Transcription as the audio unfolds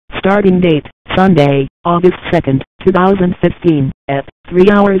Starting date, Sunday, August 2nd, 2015, at 3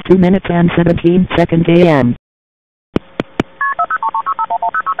 hours 2 minutes and 17 seconds a.m.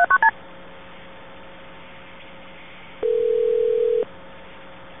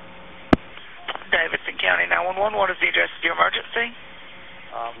 Davidson County 911, what is the address of your emergency?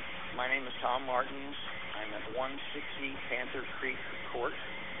 My name is Tom Martens. I'm at 160 Panther Creek Court,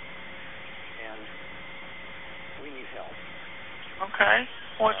 and we need help. Okay.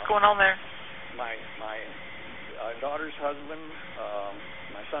 What's going on there? My daughter's husband,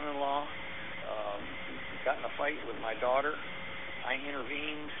 my son-in-law, got in a fight with my daughter. I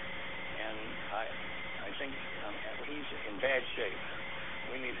intervened, and I think he's in bad shape.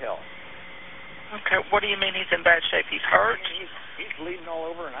 We need help. Okay, what do you mean he's in bad shape? He's hurt? He's bleeding all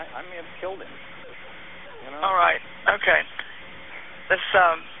over, and I may have killed him. You know? All right, okay. Let's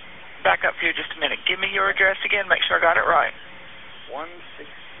back up here just a minute. Give me your address again, make sure I got it right. 160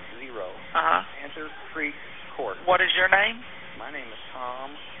 Panther Creek Court. What is your name? My name is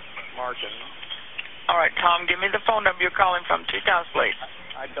Tom Martens. All right, Tom, give me the phone number you're calling from 2 times, please.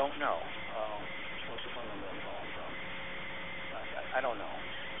 I don't know. What's the phone number I'm calling from? I don't know.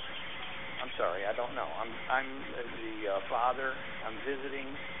 I'm sorry, I don't know. I'm the father. I'm visiting.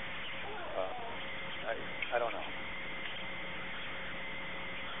 I don't know.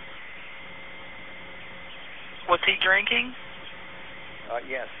 Was he drinking?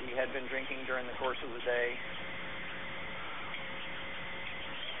 Yes, he had been drinking during the course of the day.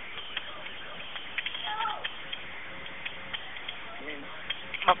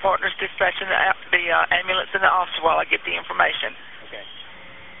 My partner's dispatching the ambulance and the officer while I get the information. Okay.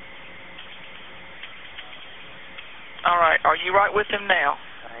 All right. Are you right with him now?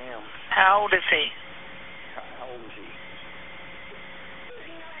 I am. How old is he? How old is he?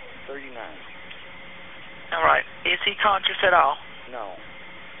 39. All right. Is he conscious at all? No.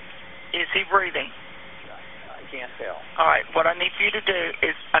 Is he breathing? I can't tell. All right. What I need for you to do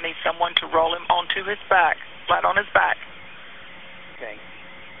is I need someone to roll him onto his back, flat on his back. Okay.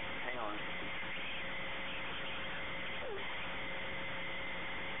 Hang on.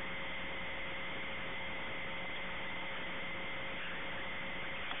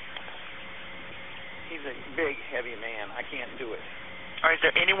 He's a big, heavy man. I can't do it. Or is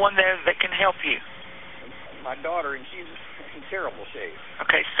there anyone there that can help you? My daughter, and she's in terrible shape.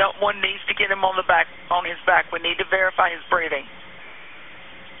 Okay, someone needs to get him on his back. We need to verify his breathing.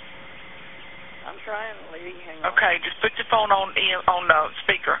 I'm trying, lady. Hang on. Okay, just put your phone on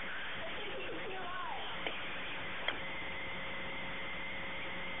speaker.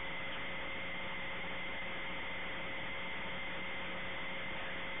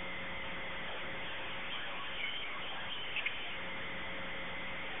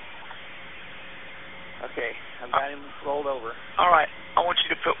 Okay, I've got him rolled over. All right, I want you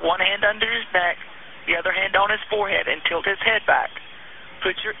to put one hand under his neck, the other hand on his forehead, and tilt his head back.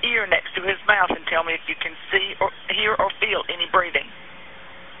 Put your ear next to his mouth and tell me if you can see or hear or feel any breathing.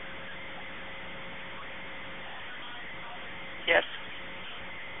 Yes?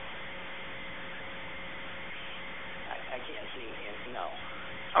 I can't see him, no.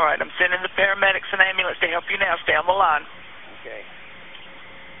 All right, I'm sending the paramedics and ambulance to help you now. Stay on the line. Okay.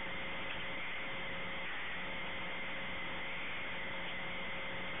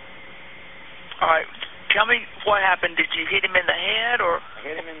 All right, tell me what happened. Did you hit him in the head or? I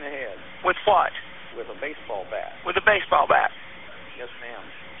hit him in the head. With what? With a baseball bat. With a baseball bat? Yes, ma'am.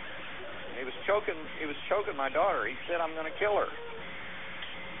 He was choking my daughter. He said, "I'm going to kill her."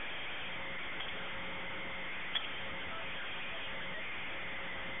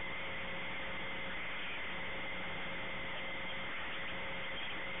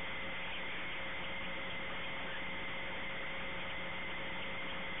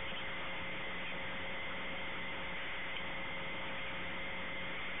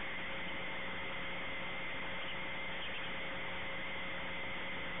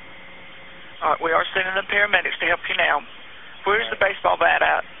 All right, we are sending the paramedics to help you now. Where's the baseball bat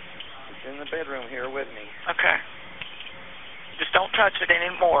at? It's in the bedroom here with me. Okay. Just don't touch it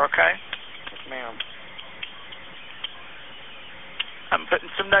anymore, okay? Yes, ma'am. I'm putting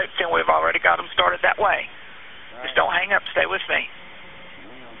some notes in. We've already got them started that way. Right. Just don't hang up. Stay with me.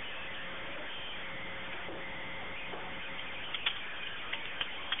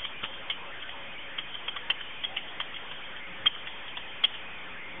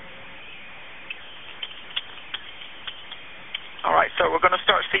 All right, so we're going to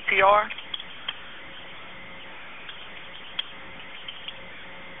start CPR.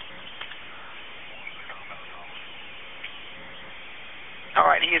 All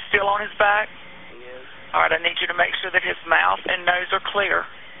right, he is still on his back? He is. All right, I need you to make sure that his mouth and nose are clear.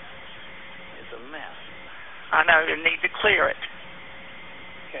 I know, you need to clear it.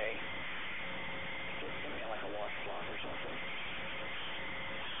 Okay. Give me like a washcloth or something.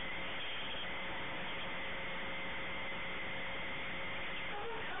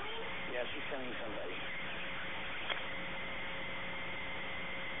 Yeah, she's sending somebody.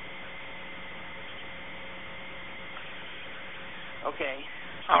 Okay.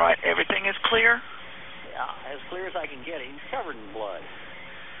 All right, everything is clear? Yeah, as clear as I can get it. He's covered in blood.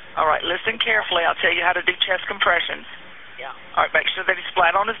 All right, listen carefully. I'll tell you how to do chest compressions. Yeah. All right, make sure that he's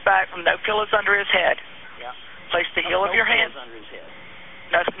flat on his back with no pillows under his head. Yeah. Place the heel of your hand. Under his head.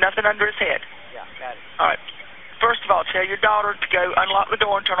 Nothing under his head. Yeah, got it. All right. First of all, tell your daughter to go unlock the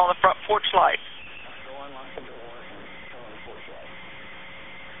door and turn on the front porch light. Go unlock the door and turn on the porch light.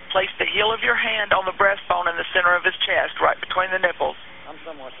 Place the heel of your hand on the breastbone in the center of his chest, right between the nipples. I'm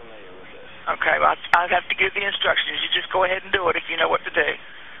somewhat familiar with this. Okay, well, I have to give the instructions. You just go ahead and do it if you know what to do.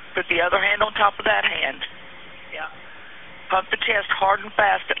 Put the other hand on top of that hand. Yeah. Pump the chest hard and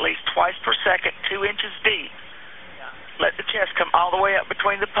fast, at least twice per second, 2 inches deep. Yeah. Let the chest come all the way up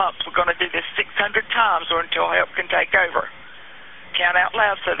between the pumps. We're going to do this 600 times or until help can take over. Count out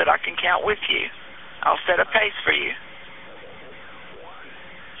loud so that I can count with you. I'll set a pace for you.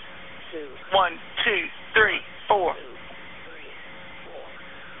 1, 2, 3, 4.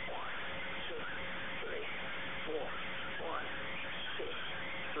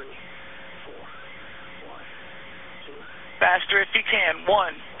 Faster if you can.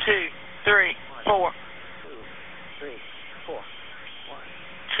 1, 2, 3, 4. 2, 3, 4.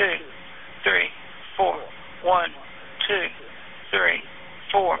 2, 3, 4. 1, 2, 3,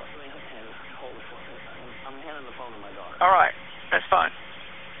 4. I'm handing the phone to my daughter. All right, that's fine.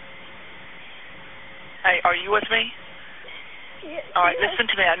 Hey, are you with me? Yes. All right, listen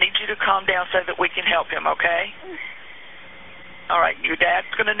to me. I need you to calm down so that we can help him, okay? All right, your dad's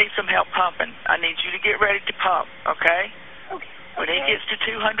going to need some help pumping. I need you to get ready to pump, okay? Okay. When he gets to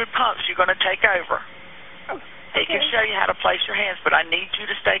 200 pumps, you're going to take over. Okay. He can show you how to place your hands, but I need you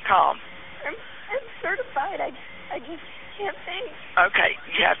to stay calm. I'm certified. I just can't think. Okay,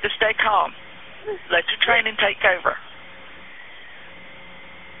 you have to stay calm. Let your training take over.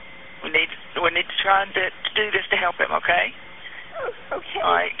 We need to try and do this to help him, okay? Okay.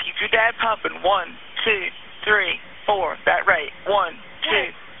 All right, keep your dad pumping. 1, 2, 3, 4. That rate. 1,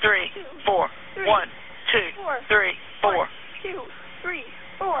 2, 3, 4. 1, 2, 3, 4. 2, 3,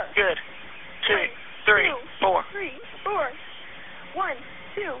 4. Good. 2, 3, 4. 3, 4. 1,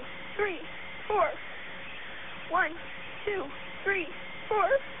 2, 3, 4. 1, 2, 3, 4.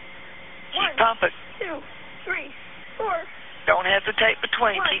 Keep pumping. 2, 3, 4. Don't hesitate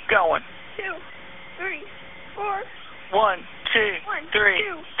between. Keep going. 2, 3, 4. 1, 2, 3,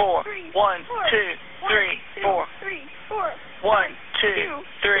 4. 1, 2, 3, 4. 1, 2,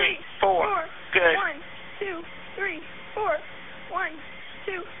 3, 4. Good. 1, 2, 3, 4. 1,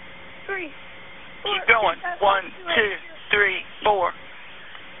 2, 3, 4. Keep going. 1, 2, 3, 4.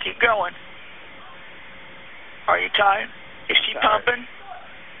 Keep going. Are you tired? Is she pumping?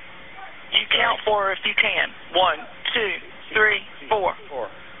 You count for her if you can. 1, 2, 3, 4. 4.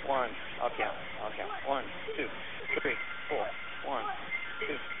 1. I'll count. 1, 2, 3, 4. 1,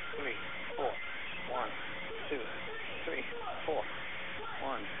 2, 3, 4. 1, 2, 3, 4.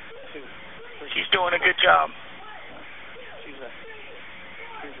 1, 2, 3. She's doing a good job. She's a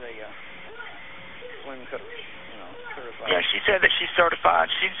swim coach, certified. Yeah, she said that she's certified.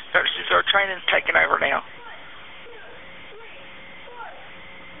 Her training's taking over now.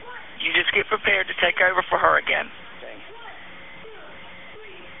 You just get prepared to take over for her again. Okay.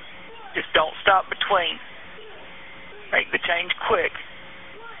 Just don't stop between. Make the change quick.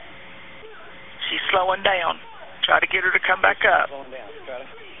 She's slowing down. Try to get her to come back up. Slowing down. Got it.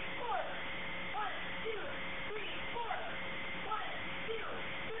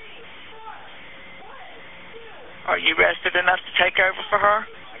 Are you rested enough to take over for her?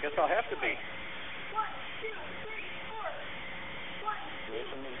 I guess I'll have to be. You ready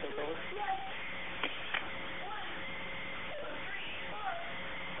for me to take over?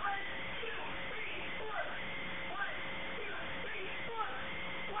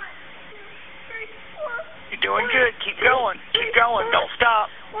 You're doing good. Keep going. Keep going. Don't stop.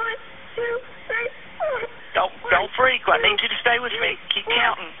 1, 2, 3, 4. Don't freak. I need you to stay with me. Keep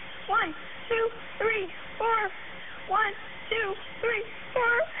counting. 1, 2, 3, 4. 1, 2, 3, 4.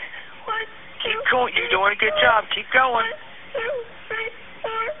 1, 2. Keep going. You're doing a good job. Keep going. 1, 2, 3,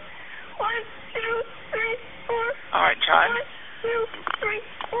 4. 1, 2, 3, 4. All right, try 1, 2, 3,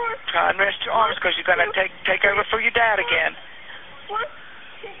 4. Try and rest your arms because you're going to take over for your dad again. 1,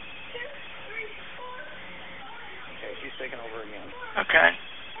 2, 3, 4. Okay, she's taking over again. Okay.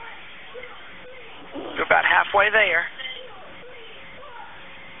 You're about halfway halfway there.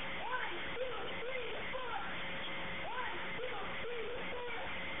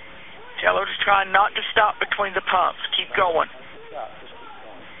 Tell her to try not to stop between the pumps. Keep going.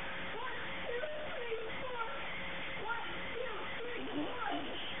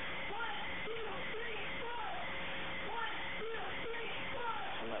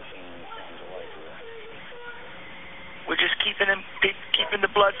 We're just keeping the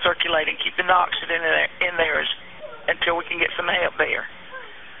blood circulating, keeping the oxygen in there until we can get some help there.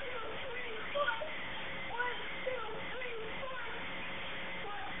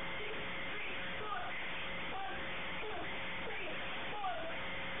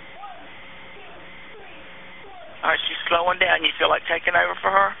 All right, she's slowing down. You feel like taking over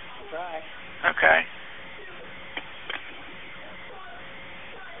for her? Try. Okay.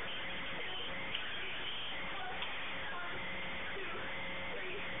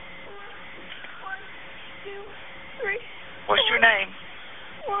 What's your name?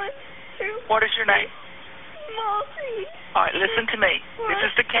 1, 2. What is your name? Molly. All right, listen to me. This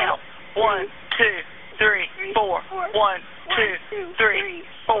is the count. 1, 2, 3, 4. 1, 2, 3,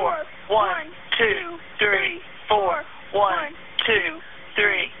 4. 1, 2, 3, 4. 1, 2,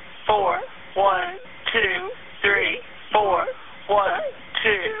 3, 4. 1, 2, 3, 4. 1,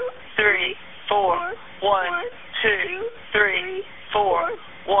 2, 3, 4. 1, 2, 3, 4.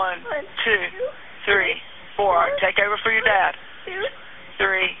 1, 2, 3, 4. All right, take over for your dad.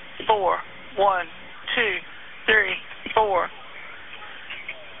 3, 4. 1, 2, 3, 4.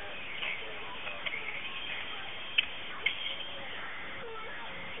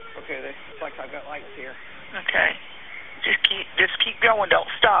 Okay, looks like I've got lights here. Okay. Just keep going. Don't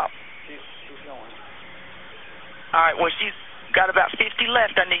stop. She's going. All right. Well, she's got about 50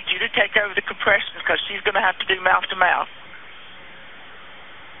 left. I need you to take over the compressions because she's going to have to do mouth to mouth.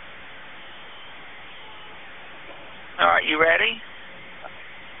 All right. You ready?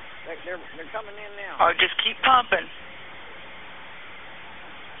 They're coming in now. All right. Just keep pumping.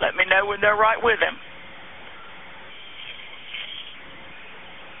 Let me know when they're right with him.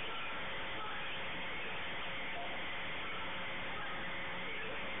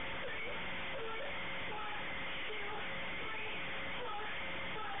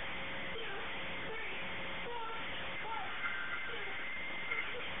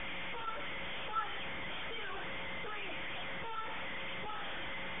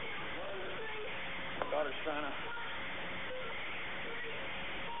 Daughter's trying to.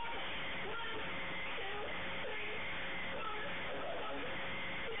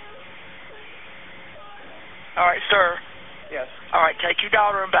 All right, sir. Yes. All right, take your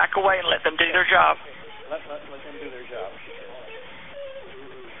daughter and back away and let them do their job. Let them do their job.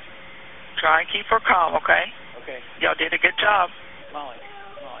 Try and keep her calm, okay? Okay. Y'all did a good job. Molly.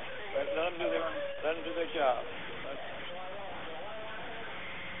 Let them do their job.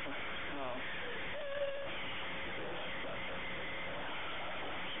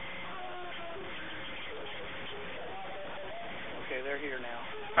 Okay, they're here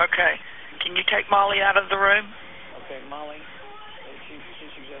now. Okay. Can you take Molly out of the room? Okay, Molly, she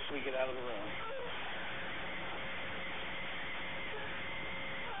suggests we get out of the room.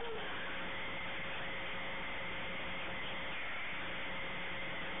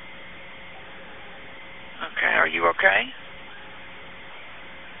 Okay, are you okay?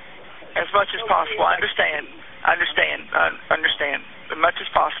 As much as possible. I understand. As much as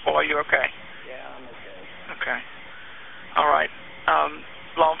possible. Are you okay? Yeah, I'm okay. Okay. All right.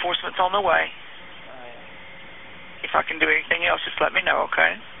 Law enforcement's on the way. If I can do anything else, just let me know,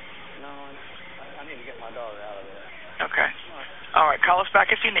 okay? No, I need to get my daughter out of there. Okay. All right, call us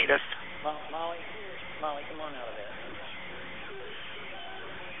back if you need us. Molly, come on out of there.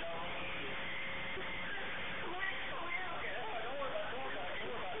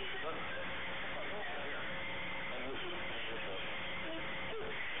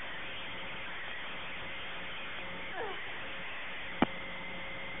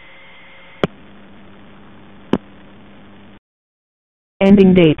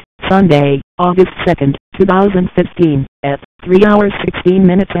 Ending date, Sunday, August 2nd, 2015, at 3 hours 16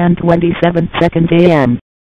 minutes and 27 seconds a.m.